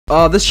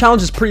This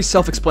challenge is pretty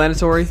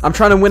self-explanatory. I'm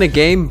trying to win a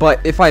game,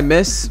 but if I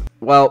miss,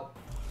 well...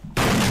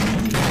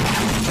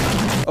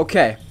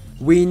 Okay.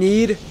 We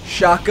need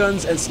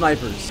shotguns and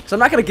snipers. So I'm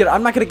not gonna get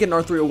an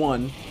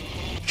R301.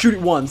 Shoot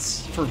it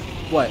once for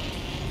what?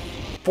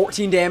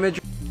 14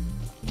 damage.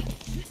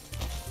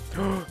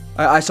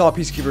 I saw a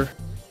Peacekeeper.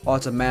 Oh,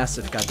 it's a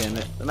massive,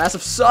 goddammit. The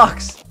massive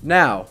sucks.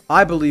 Now,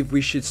 I believe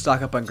we should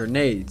stock up on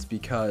grenades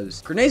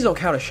because grenades don't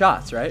count as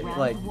shots, right?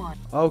 Like,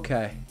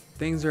 okay.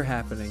 Things are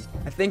happening.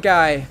 Do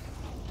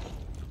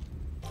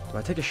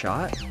I take a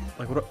shot?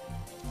 Like, what?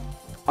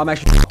 I'm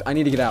actually, I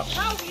need to get out.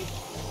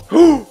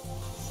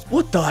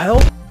 What the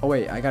hell? Oh,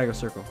 wait, I gotta go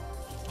circle.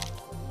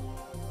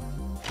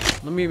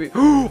 Let me be.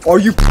 Are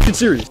you f***ing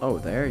serious? Oh,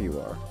 there you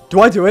are.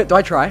 Do I do it? Do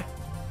I try?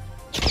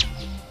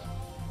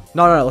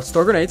 No. Let's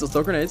throw grenades.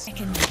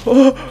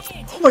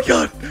 Oh my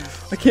god.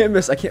 I can't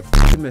miss. I can't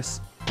f***ing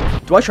miss.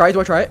 Do I try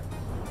it?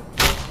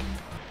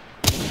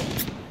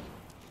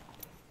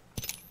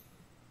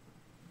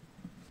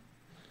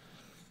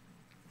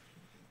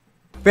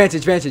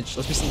 Vantage.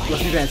 Let's be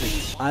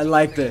Vantage. I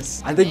like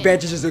this. I think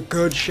Vantage is a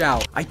good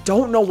shout. I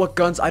don't know what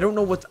guns. I don't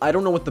know what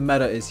the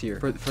meta is here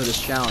for this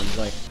challenge.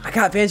 Like, I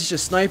got Vantage, a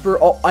sniper.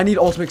 Oh, I need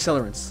ultimate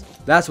accelerants.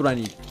 That's what I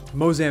need.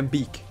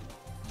 Mozambique.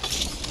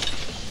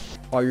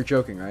 Oh, you're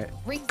joking, right?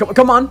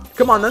 Come on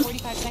then.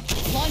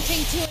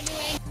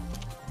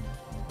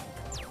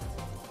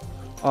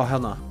 Oh, hell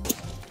no.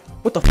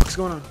 What the fuck's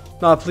going on?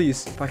 Nah,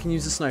 please. If I can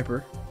use the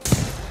sniper.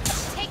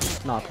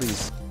 Nah,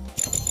 please.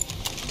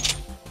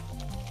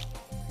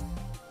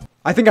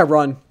 I think I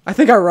run.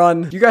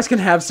 You guys can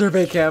have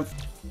survey camp.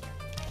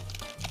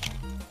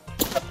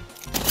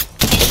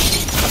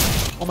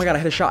 Oh my god, I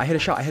hit a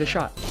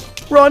shot.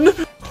 Run!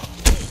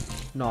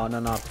 No,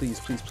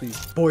 please.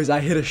 Boys, I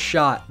hit a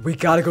shot. We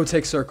gotta go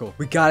take circle.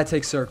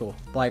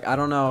 Like, I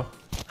don't know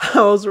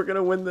how else we're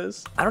gonna win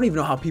this. I don't even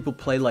know how people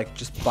play, like,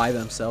 just by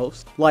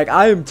themselves. Like,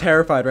 I am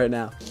terrified right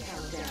now.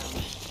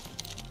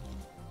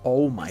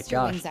 Oh my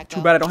gosh.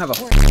 Too bad I don't have a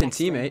fucking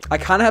teammate. I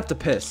kind of have to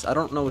piss. I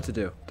don't know what to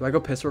do. Do I go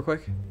piss real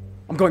quick?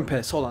 I'm going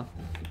piss. Hold on.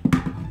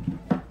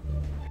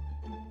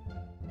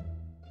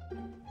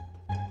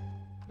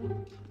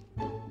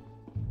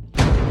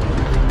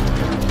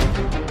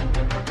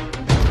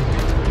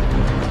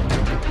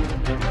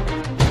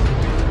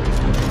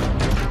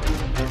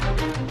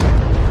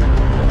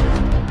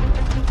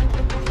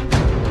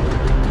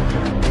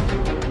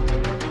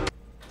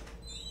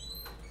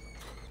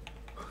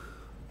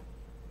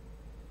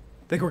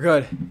 I think we're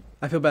good.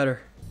 I feel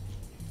better.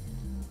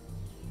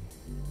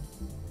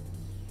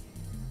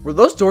 Were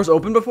those doors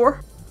open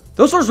before?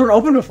 Those doors weren't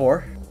open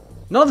before.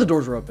 None of the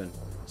doors were open.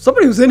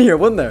 Somebody was in here,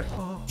 wasn't there?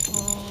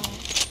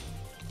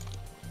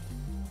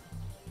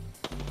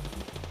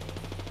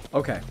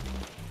 Okay.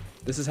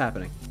 This is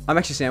happening. I'm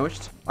actually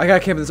sandwiched. I gotta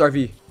camp in this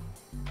RV.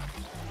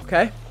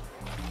 Okay.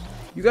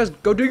 You guys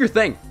go do your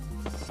thing.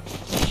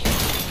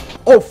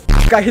 Oh,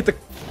 f***, I hit the...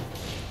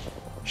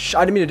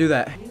 I didn't mean to do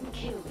that.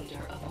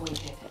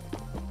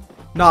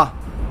 Nah.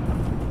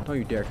 Don't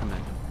you dare come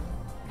in.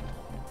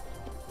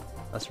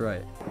 That's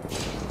right.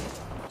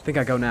 I think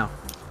I go now.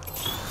 I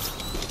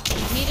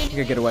think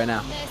I get away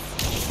now.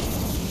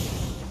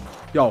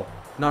 Yo.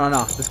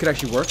 No. This could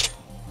actually work.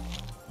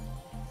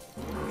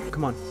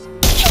 Come on.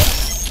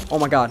 Oh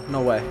my god.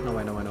 No way. I'm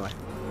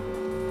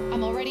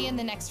already in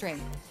the next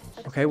ring.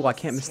 Okay, well I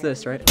can't miss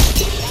this, right?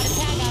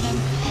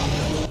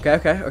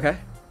 Okay.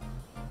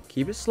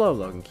 Keep it slow,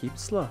 Logan. Keep it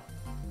slow.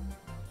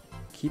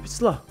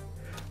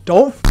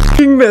 Don't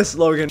f***ing miss,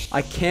 Logan.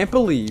 I can't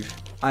believe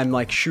I'm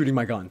like shooting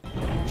my gun.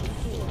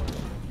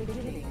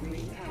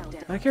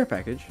 Can I care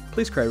package?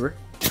 Please, Kraber.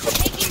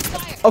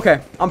 Okay,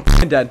 I'm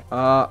f***ing dead.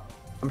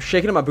 I'm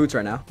shaking in my boots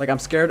right now. Like, I'm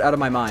scared out of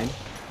my mind.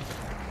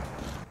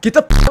 Get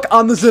the fuck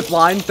on the zip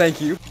line.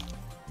 Thank you.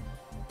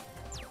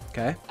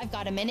 Okay. I've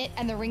got a minute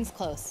and the ring's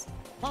close.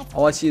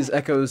 All I see is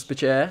Echo's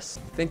bitch ass.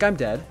 I think I'm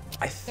dead.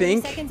 I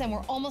think and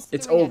we're almost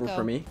it's over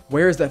for me.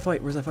 Where is that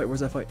fight? Where's that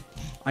fight?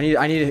 I need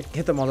to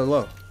hit them while they're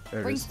low. There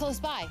it Rings is. close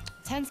by.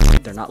 10 seconds.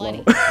 They're not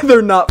low.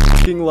 They're not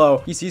fucking low.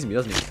 He sees me,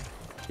 doesn't he?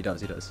 He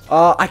does.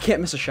 I can't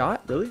miss a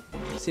shot? Really?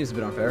 Seems a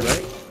bit unfair,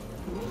 right?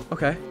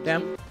 Okay,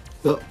 damn.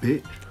 What,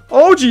 bitch?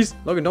 Oh, jeez.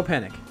 Logan, don't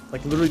panic.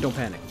 Like, literally don't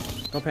panic.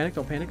 Don't panic.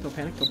 Moving to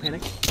Echo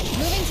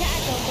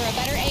for a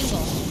better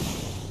angle.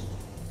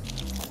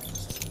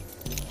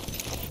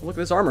 Look at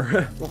this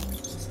armor.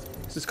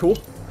 This is cool.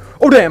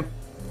 Oh, damn.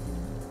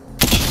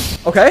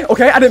 Okay,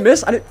 I didn't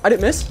miss. I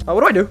didn't miss.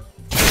 What do I do?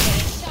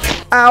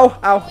 Ow,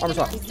 armor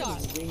swap.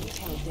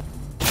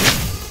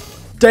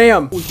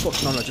 Damn. Oh,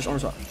 fuck. No, just armor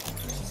swap.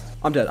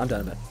 I'm dead.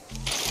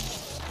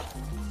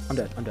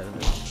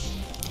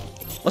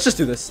 Let's just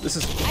do this. This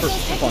is for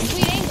fun.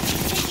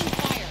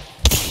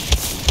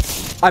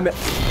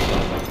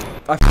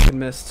 I fucking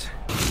missed.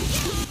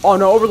 Oh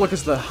no, Overlook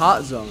is the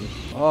hot zone.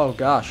 Oh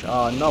gosh.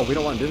 No, we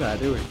don't want to do that,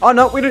 do we? Oh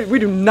no, we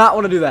do not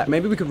want to do that.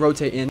 Maybe we could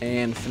rotate in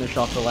and finish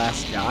off the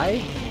last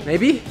guy.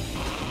 Maybe?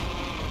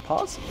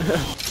 Pause.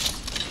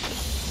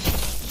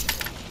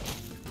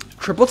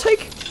 Triple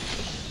take?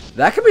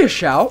 That could be a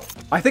shout.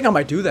 I think I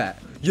might do that.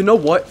 You know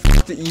what?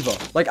 F the Eva.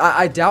 Like,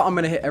 I doubt I'm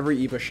gonna hit every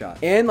Eva shot.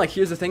 And, like,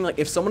 here's the thing. Like,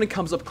 if someone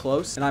comes up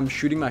close and I'm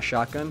shooting my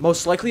shotgun,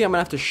 most likely I'm gonna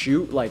have to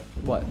shoot, like,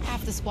 what?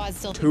 Half the squad's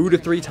still 2 to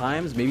 3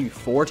 times, maybe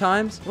 4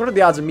 times. What are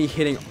the odds of me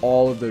hitting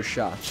all of those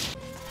shots?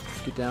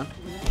 Get down.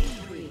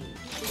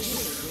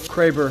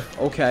 Kraber,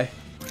 okay.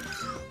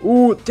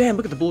 Ooh, damn,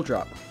 look at the bullet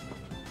drop.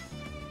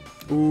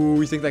 Ooh,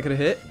 you think that could have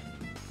hit?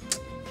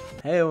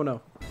 Hell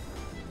no.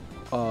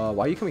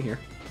 Why are you coming here?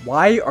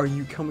 Why are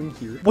you coming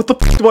here? What the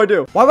f do I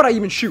do? Why would I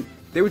even shoot?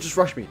 They would just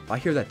rush me. I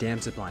hear that damn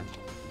zip line.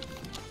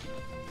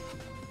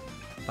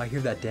 I hear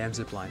that damn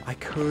zip line. I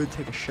could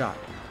take a shot.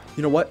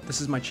 You know what? This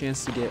is my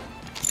chance to get...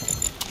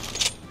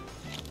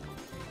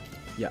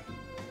 Yeah.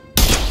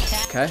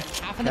 Okay.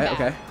 Okay,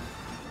 okay.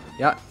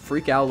 Yeah,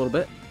 freak out a little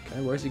bit.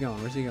 Okay, where's he going?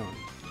 Where's he going?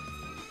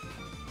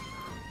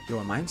 Yo,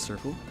 am I in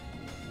circle?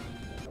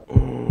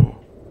 Oh.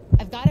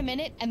 I've got a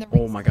minute and the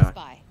Oh my god.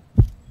 by.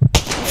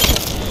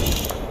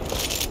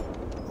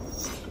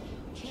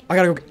 I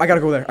gotta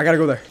go there. I gotta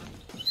go there.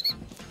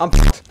 I'm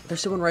f***ed.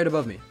 There's someone right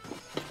above me.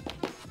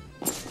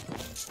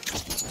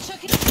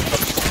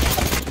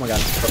 Oh my god.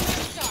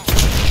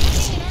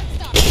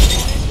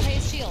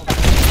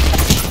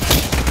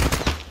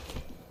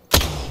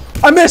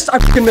 I missed! I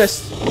fucking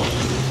missed!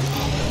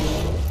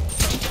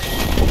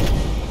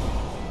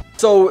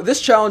 So, this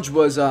challenge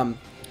was,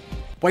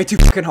 way too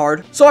fucking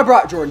hard. So I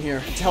brought Jordan here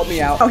to help me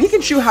out. Oh, he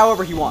can shoot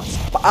however he wants,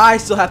 but I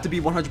still have to be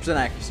 100%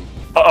 accuracy.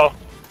 Uh-oh.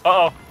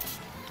 Uh-oh.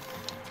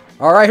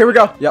 All right, here we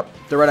go. Yep,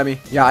 they're right at me.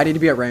 Yeah, I need to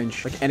be at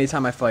range. Like,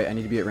 anytime I fight, I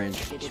need to be at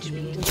range.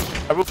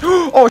 I will.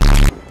 Oh,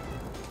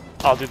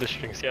 I'll do the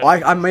shooting scan.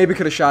 I maybe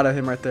could have shot at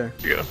him right there.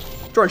 Yeah.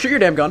 Jordan, shoot your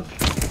damn gun.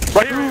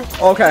 Right here.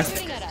 Okay.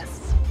 Shooting at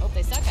us. Hope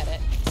they suck at it.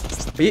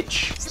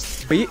 Beach.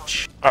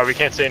 Beach. Alright, we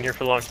can't stay in here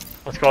for long.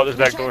 Let's go out this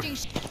back door.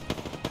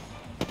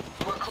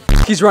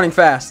 He's running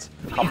fast.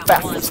 I'm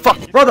fast as fuck.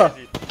 Brother.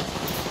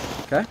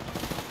 Okay.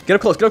 Get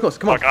up close. Get up close.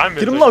 Come on. Fuck, I'm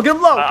Get him missing. low. Get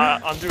him low.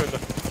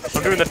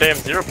 I'm doing the damn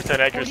 0%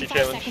 accuracy 45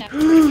 challenge.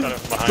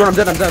 seconds. Jordan, I'm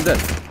dead. I'm dead. I'm dead.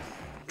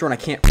 Jordan,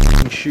 I can't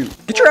fucking shoot.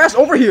 Get your ass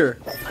over here.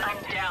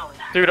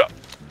 Dude,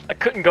 I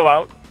couldn't go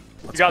out.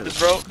 You got this,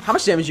 bro. How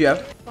much damage do you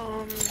have?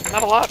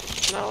 Not a lot.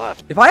 Not a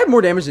lot. If I had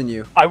more damage than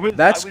you, I was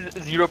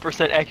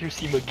 0%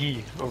 accuracy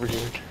McGee over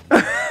here.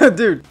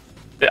 dude.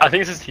 I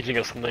think this is teaching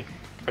us something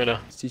right now.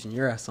 It's teaching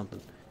your ass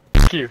something.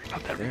 Here,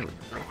 pop that real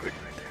quick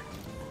right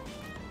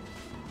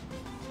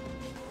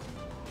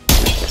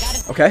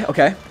there. Okay.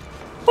 Okay.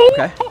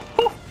 Okay. Oh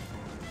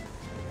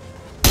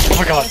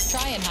my god. Let's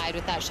try and hide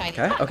with that shiny.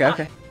 Okay. Okay.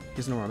 Okay. He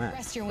doesn't know where I'm at.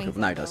 Rest your Okay, wings.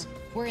 well, now he does.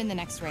 We're in the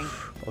next ring.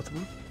 Both of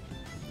them.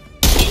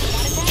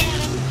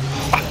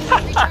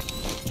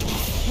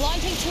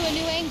 Launching to a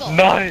new angle.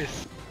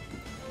 Nice.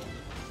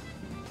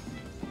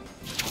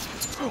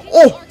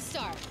 Oh! Arc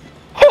star.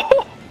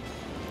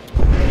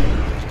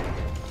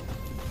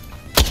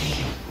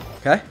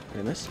 Okay. I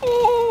didn't miss.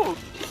 Oh,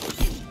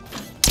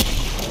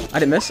 I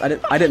didn't miss. I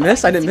didn't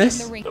miss. I didn't In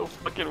miss. the ring. no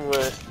fucking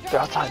way. They're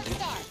outside, dude.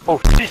 Star.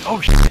 Oh shit.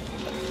 Oh shit.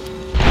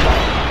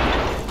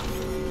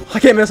 I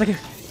can't miss. I can't.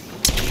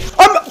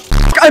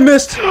 I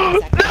missed.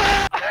 You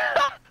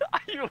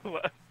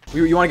left.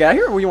 You want to get out of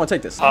here, or you want to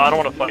take this? I don't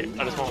want to fight.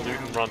 I just want to loot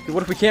and run.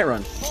 What if we can't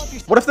run? Pull up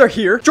your What if they're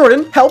here?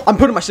 Jordan, help! I'm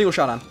putting my single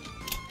shot on.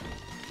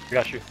 I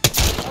got you.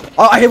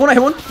 Oh, I hit one. I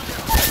hit one.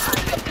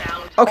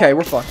 Okay,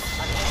 we're fucked.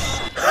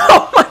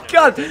 Oh my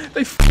god,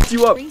 they fucked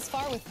you up. rings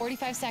far with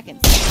 45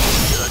 seconds.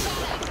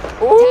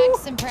 Ooh.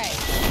 Tag some prey.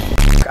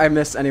 I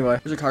missed anyway.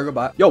 There's a cargo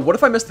bot. Yo, what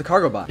if I missed the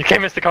cargo bot? You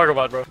can't miss the cargo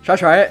bot, bro. Should I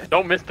try it?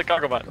 Don't miss the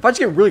cargo bot. If I just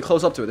get really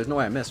close up to it, there's no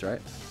way I miss,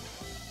 right?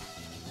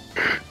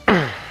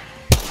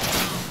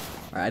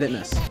 Alright, I didn't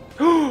miss.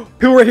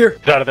 People right here.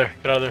 Get out of there.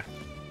 Get out of there.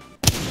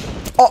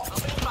 Oh.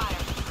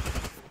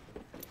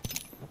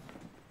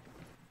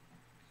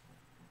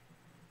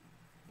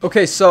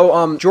 Okay,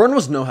 so, Jordan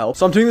was no help.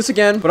 So I'm doing this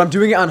again, but I'm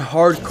doing it on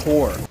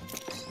hardcore.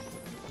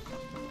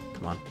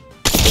 Come on.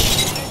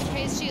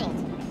 Prey's shield.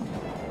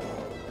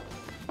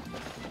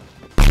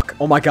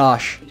 Oh my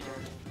gosh.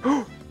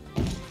 Target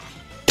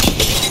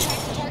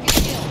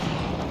shield.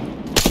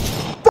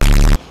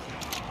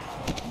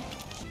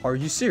 Are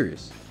you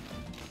serious?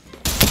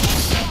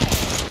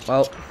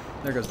 Well,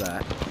 there goes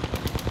that.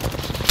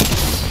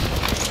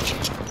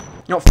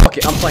 No, fuck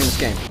it. I'm playing this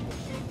game.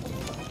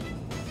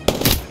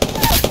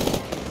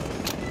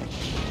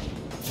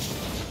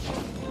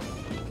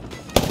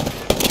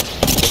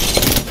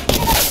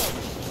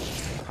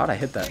 How'd I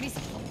hit that? 30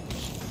 seconds.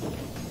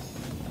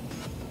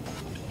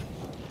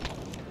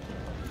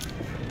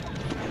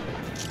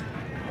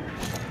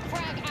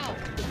 Frag out.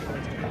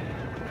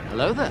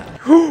 Hello there.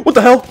 What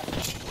the hell?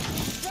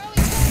 Throwing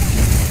frag.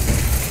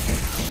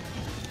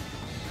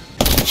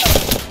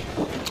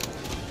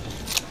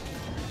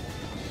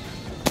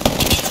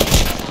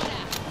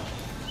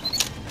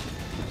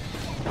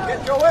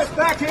 Get your ass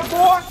back here,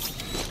 boy!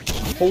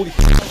 Holy.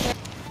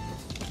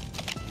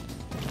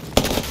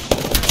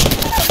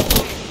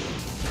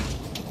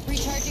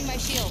 Recharging my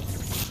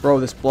shields. Bro,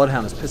 this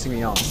bloodhound is pissing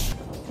me off.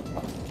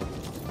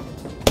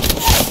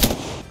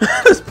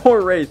 This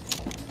poor Wraith.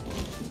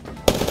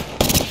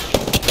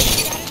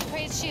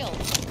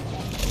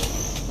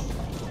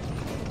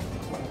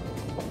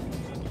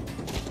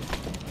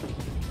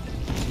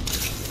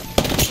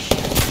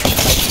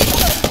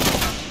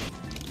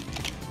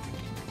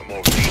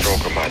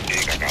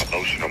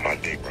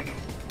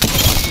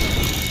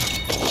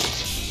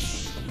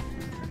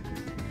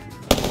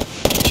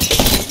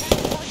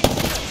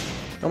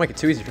 make it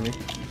too easy for me.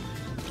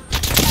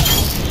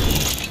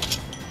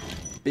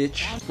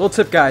 Bitch. Little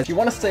tip, guys. If you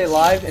want to stay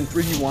alive in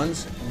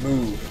 3v1s,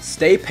 move.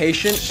 Stay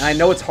patient. And I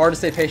know it's hard to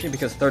stay patient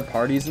because third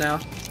parties now.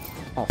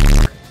 Oh,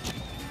 fuck.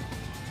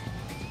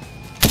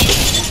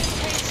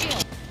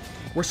 Shield.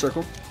 We're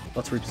circled.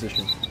 Let's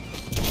reposition.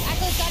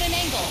 Echo's got an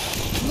angle.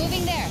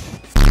 Moving there.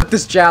 Fuck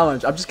this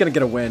challenge. I'm just gonna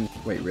get a win.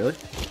 Wait, really?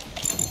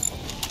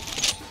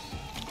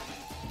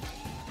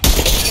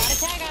 Got a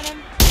tag on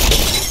him.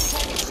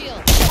 Target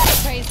shield.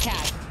 Praise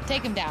tag.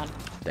 Take him down.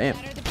 Damn.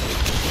 Echo's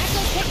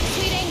picked a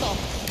sweet angle.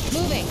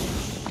 Moving.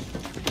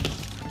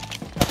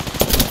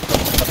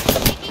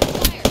 Taking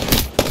fire.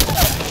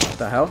 What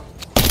the hell?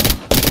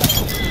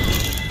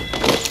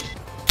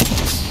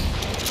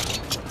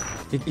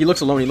 He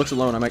looks alone. He looks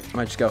alone. I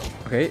might just go.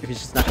 Okay, if he's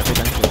just not gonna take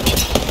anything.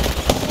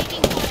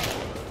 Taking fire.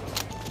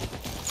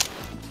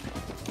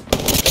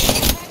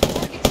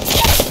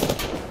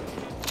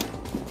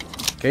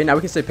 Okay, now we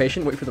can stay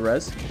patient. Wait for the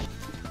res.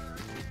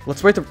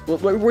 Let's wait.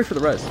 Wait for the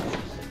res.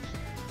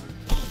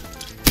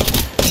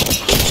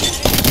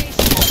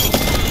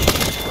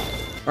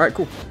 All right,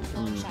 cool.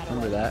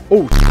 Remember that.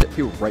 Oh shit,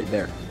 he was right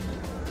there.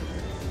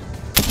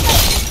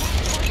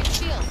 Target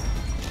shield.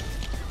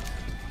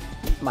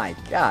 My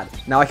God.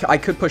 Now I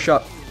could push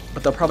up,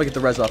 but they'll probably get the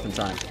res off in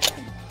time.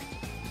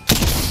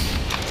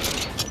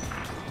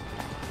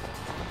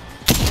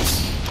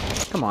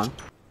 Come on.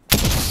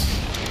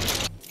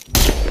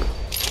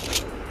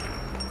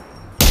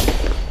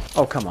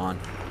 Oh, come on.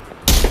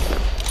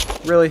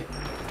 Really?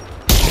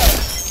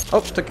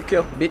 Oh, took a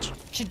kill, bitch.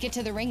 Should get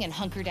to the ring and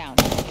hunker down.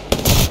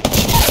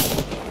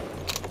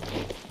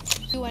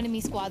 2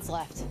 enemy squads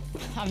left.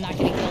 I'm not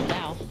getting killed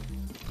now.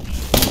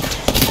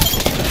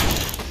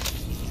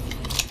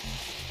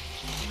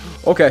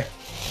 Okay.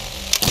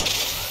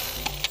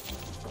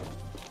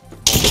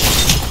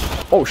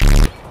 Oh,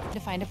 shit. To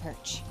find a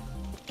perch.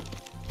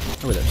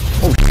 Over there.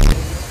 Oh, shit.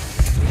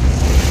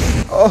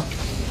 Oh,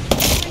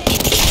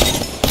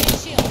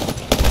 Shield.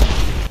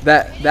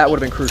 that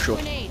would have been crucial.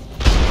 Grenade.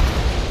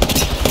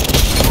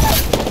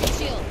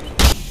 Shield.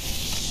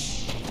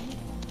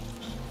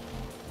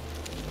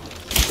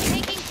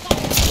 Taking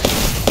fire.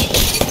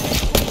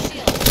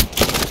 Shield.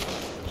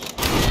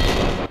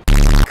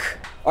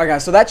 Alright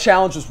guys, so that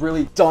challenge was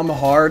really dumb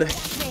hard.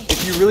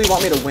 If you really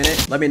want me to win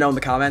it, let me know in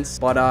the comments.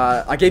 But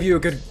I gave you a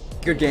good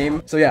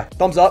game. So yeah,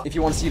 thumbs up if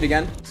you want to see it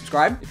again.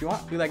 Subscribe if you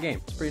want. Do that game.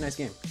 It's a pretty nice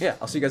game. Yeah,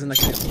 I'll see you guys in the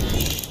next video.